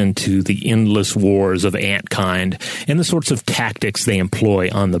get into the endless wars of antkind and the sorts of tactics they employ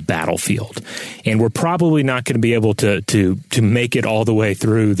on the battlefield. And we're probably not going to be able to make it all the way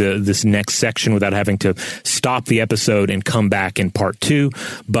through this next section without having to stop the episode and come back in part 2.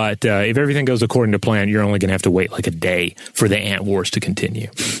 But if everything goes according to plan, you're only going to have to wait like a day for the ant wars to continue.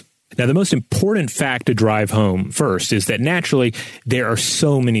 Now, the most important fact to drive home first is that naturally there are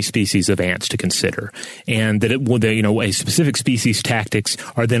so many species of ants to consider, and that a specific species' tactics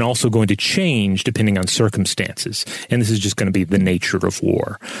are then also going to change depending on circumstances. And this is just going to be the nature of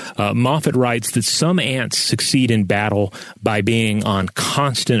war. Moffat writes that some ants succeed in battle by being on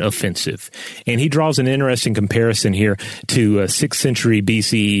constant offensive, and he draws an interesting comparison here to 6th century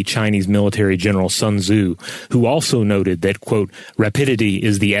BCE Chinese military general Sun Tzu, who also noted that, quote, rapidity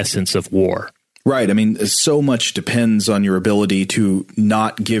is the essence of war. Right. I mean, so much depends on your ability to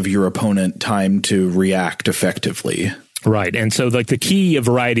not give your opponent time to react effectively. Right. And so like the key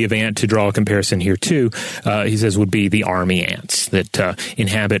variety of ant to draw a comparison here too, he says would be the army ants that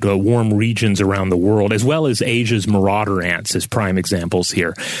inhabit warm regions around the world, as well as Asia's marauder ants as prime examples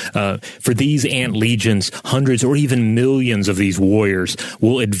here. For these ant legions, hundreds or even millions of these warriors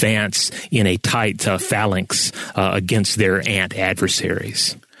will advance in a tight phalanx against their ant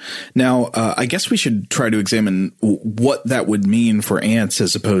adversaries. Now, I guess we should try to examine what that would mean for ants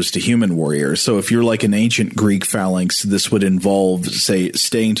as opposed to human warriors. So if you're like an ancient Greek phalanx, this would involve, say,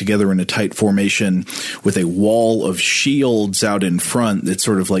 staying together in a tight formation with a wall of shields out in front that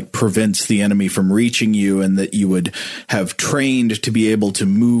sort of like prevents the enemy from reaching you, and that you would have trained to be able to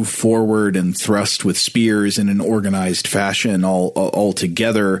move forward and thrust with spears in an organized fashion all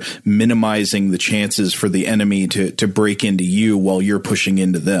together, minimizing the chances for the enemy to break into you while you're pushing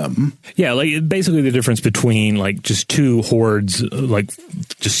into them. Yeah, like basically the difference between like just two hordes like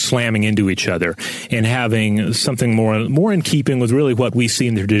just slamming into each other and having something more in keeping with really what we see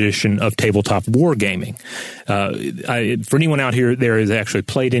in the tradition of tabletop wargaming. For anyone out here there has actually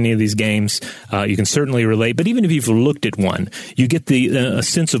played any of these games, you can certainly relate. But even if you've looked at one, you get a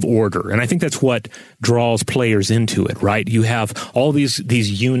sense of order, and I think that's what draws players into it. Right? You have all these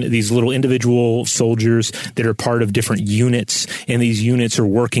little individual soldiers that are part of different units, and these units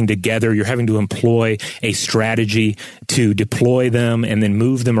are working together. You're having to employ a strategy to deploy them and then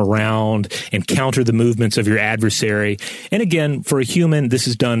move them around and counter the movements of your adversary. And again, for a human, this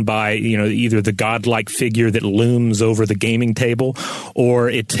is done by either the godlike figure that looms over the gaming table, or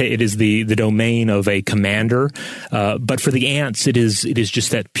it is the domain of a commander. But for the ants, it is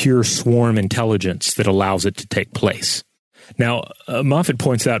just that pure swarm intelligence that allows it to take place. Now, Moffat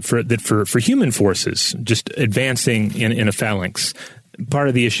points out that for human forces, just advancing in a phalanx, part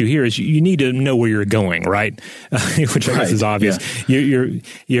of the issue here is you need to know where you're going, right? Which I guess is obvious. Yeah.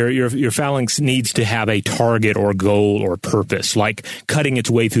 Your phalanx needs to have a target or goal or purpose, like cutting its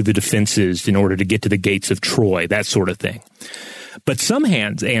way through the defenses in order to get to the gates of Troy, that sort of thing. But some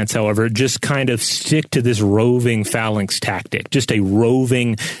ants, however, just kind of stick to this roving phalanx tactic, just a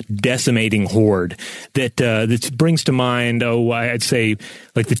roving, decimating horde that brings to mind, I'd say,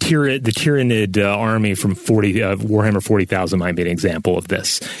 like the Tyranid army from Warhammer 40,000 might be an example of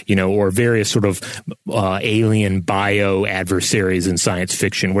this, or various sort of alien bio adversaries in science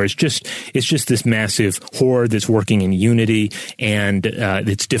fiction, where it's just this massive horde that's working in unity, and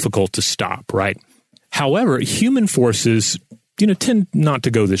it's difficult to stop, right? However, human forces tend not to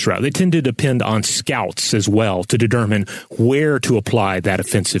go this route. They tend to depend on scouts as well to determine where to apply that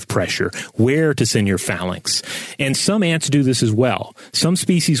offensive pressure, where to send your phalanx. And some ants do this as well. Some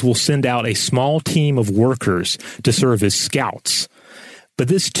species will send out a small team of workers to serve as scouts. But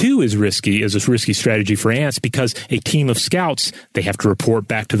this, too, is a risky strategy for ants, because a team of scouts, they have to report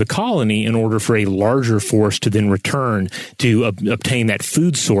back to the colony in order for a larger force to then return to obtain that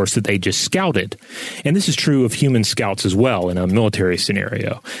food source that they just scouted. And this is true of human scouts as well in a military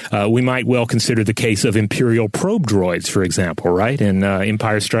scenario. We might well consider the case of Imperial probe droids, for example, right, in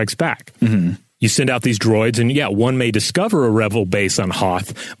Empire Strikes Back. Mm-hmm. You send out these droids, and one may discover a rebel base on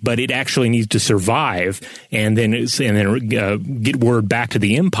Hoth, but it actually needs to survive and then get word back to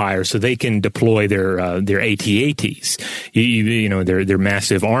the Empire so they can deploy their AT-ATs, their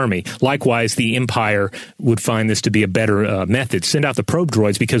massive army. Likewise, the Empire would find this to be a better method. Send out the probe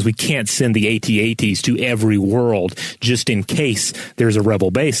droids, because we can't send the AT-ATs to every world just in case there's a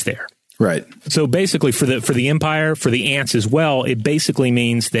rebel base there. Right. So basically for the Empire, for the ants as well, it basically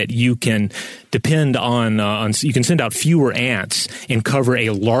means that you can depend on you can send out fewer ants and cover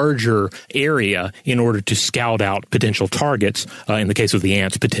a larger area in order to scout out potential targets, in the case of the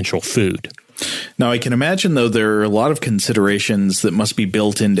ants, potential food. Now, I can imagine, though, there are a lot of considerations that must be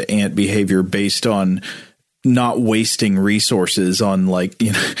built into ant behavior based on not wasting resources on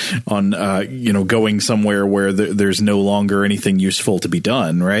going somewhere where there's no longer anything useful to be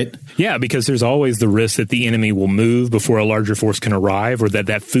done, right? Yeah, because there's always the risk that the enemy will move before a larger force can arrive, or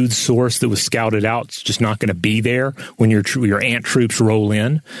that food source that was scouted out is just not going to be there when your ant troops roll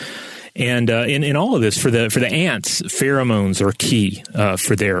in. And in all of this, for the ants, pheromones are key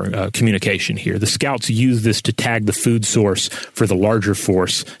for their communication here. The scouts use this to tag the food source for the larger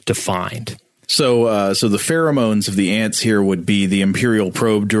force to find. So the pheromones of the ants here would be the Imperial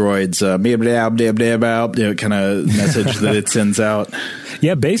probe droids, kind of message that it sends out.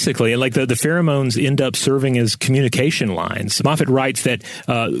 Yeah, basically. Like the pheromones end up serving as communication lines. Moffat writes that,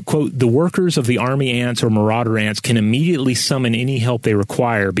 quote, the workers of the army ants or marauder ants can immediately summon any help they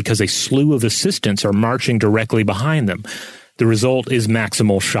require because a slew of assistants are marching directly behind them. The result is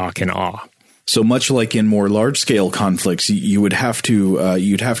maximal shock and awe. So much like in more large-scale conflicts, you would have to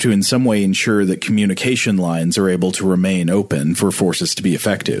you'd have to in some way ensure that communication lines are able to remain open for forces to be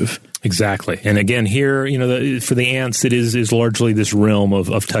effective. Exactly. And again, here, for the ants, it is largely this realm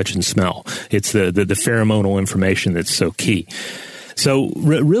of touch and smell. It's the pheromonal information that's so key. So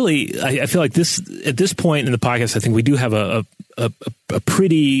really, I feel like at this point in the podcast, I think we do have a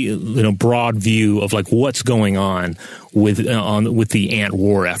pretty broad view of like what's going on with the ant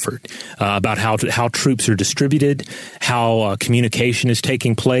war effort, about how troops are distributed, how communication is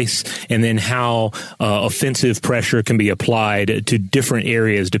taking place, and then how offensive pressure can be applied to different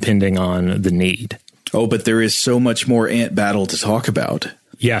areas depending on the need. Oh, but there is so much more ant battle to talk about.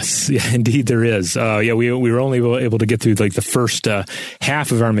 Yes, indeed there is. We were only able to get through like the first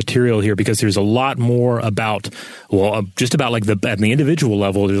half of our material here because there's a lot more about, just about like at the individual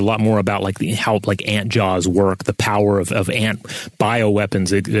level, there's a lot more about like how like ant jaws work, the power of ant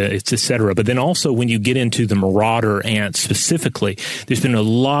bioweapons, et cetera. But then also when you get into the marauder ants specifically, there's been a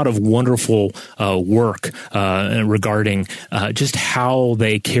lot of wonderful work regarding just how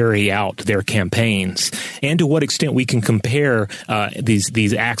they carry out their campaigns and to what extent we can compare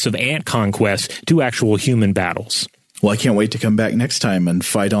these acts of ant conquest to actual human battles. Well, I can't wait to come back next time and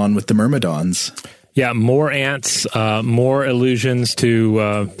fight on with the Myrmidons. Yeah, more ants, more allusions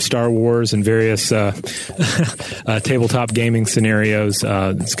to Star Wars and various tabletop gaming scenarios.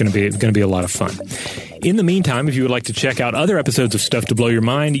 It's going to be a lot of fun. In the meantime, if you would like to check out other episodes of Stuff to Blow Your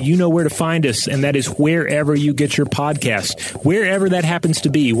Mind, you know where to find us, and that is wherever you get your podcast, wherever that happens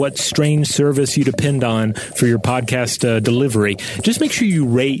to be, what strange service you depend on for your podcast delivery. Just make sure you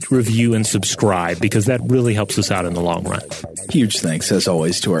rate, review, and subscribe, because that really helps us out in the long run. Huge thanks, as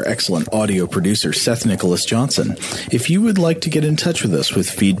always, to our excellent audio producer, Seth Nicholas Johnson. If you would like to get in touch with us with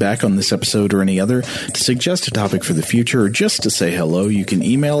feedback on this episode or any other, to suggest a topic for the future, or just to say hello, you can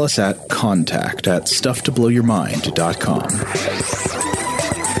email us at contact@stufftoblowyourmind.com.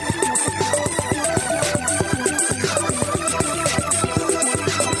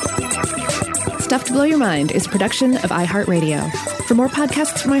 Stuff to Blow Your Mind is a production of iHeartRadio. For more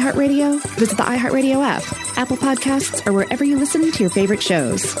podcasts from iHeartRadio, visit the iHeartRadio app, Apple Podcasts, or wherever you listen to your favorite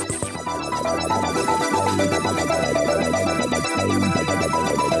shows.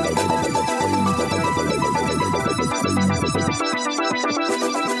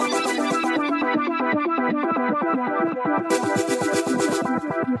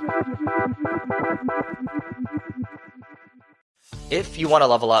 If you want to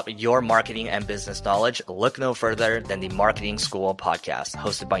level up your marketing and business knowledge, look no further than the Marketing School podcast,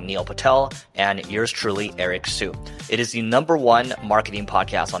 hosted by Neil Patel and yours truly, Eric Su. It is the #1 marketing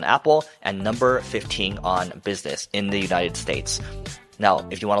podcast on Apple and number 15 on business in the United States. Now,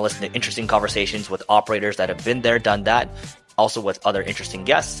 if you want to listen to interesting conversations with operators that have been there, done that, also with other interesting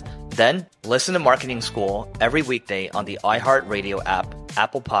guests, then listen to Marketing School every weekday on the iHeartRadio app,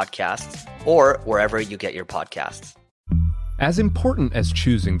 Apple Podcasts, or wherever you get your podcasts. As important as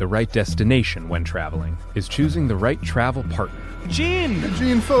choosing the right destination when traveling is choosing the right travel partner. Gene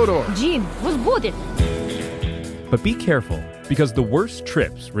Fodor. Gene, was good. But be careful, because the worst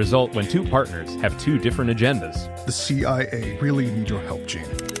trips result when two partners have two different agendas. The CIA really need your help, Gene.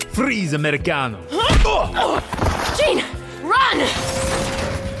 Freeze, Americano. Gene, run!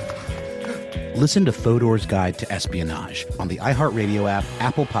 Listen to Fodor's Guide to Espionage on the iHeartRadio app,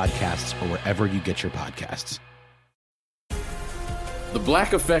 Apple Podcasts, or wherever you get your podcasts. The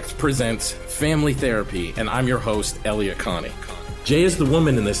Black Effect presents Family Therapy, and I'm your host, Elliot Connie. Jay is the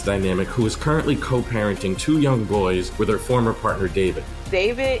woman in this dynamic who is currently co-parenting 2 young boys with her former partner, David.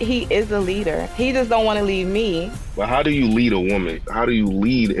 David, he is a leader. He just don't want to leave me. But how do you lead a woman? How do you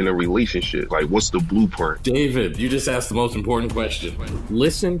lead in a relationship? Like, what's the blueprint? David, you just asked the most important question.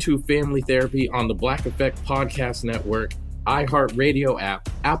 Listen to Family Therapy on the Black Effect Podcast Network, iHeartRadio app,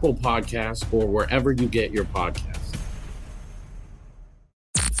 Apple Podcasts, or wherever you get your podcasts.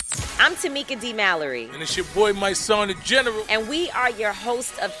 I'm Tamika D. Mallory. And it's your boy, my son, the General. And we are your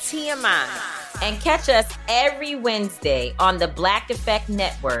hosts of TMI. And catch us every Wednesday on the Black Effect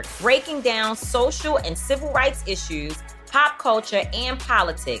Network, breaking down social and civil rights issues, pop culture, and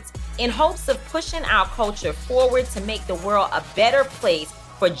politics in hopes of pushing our culture forward to make the world a better place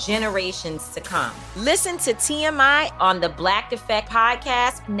for generations to come. Listen to TMI on the Black Effect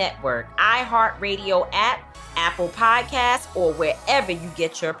Podcast Network, iHeartRadio app, Apple Podcasts, or wherever you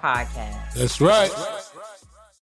get your podcasts. That's right.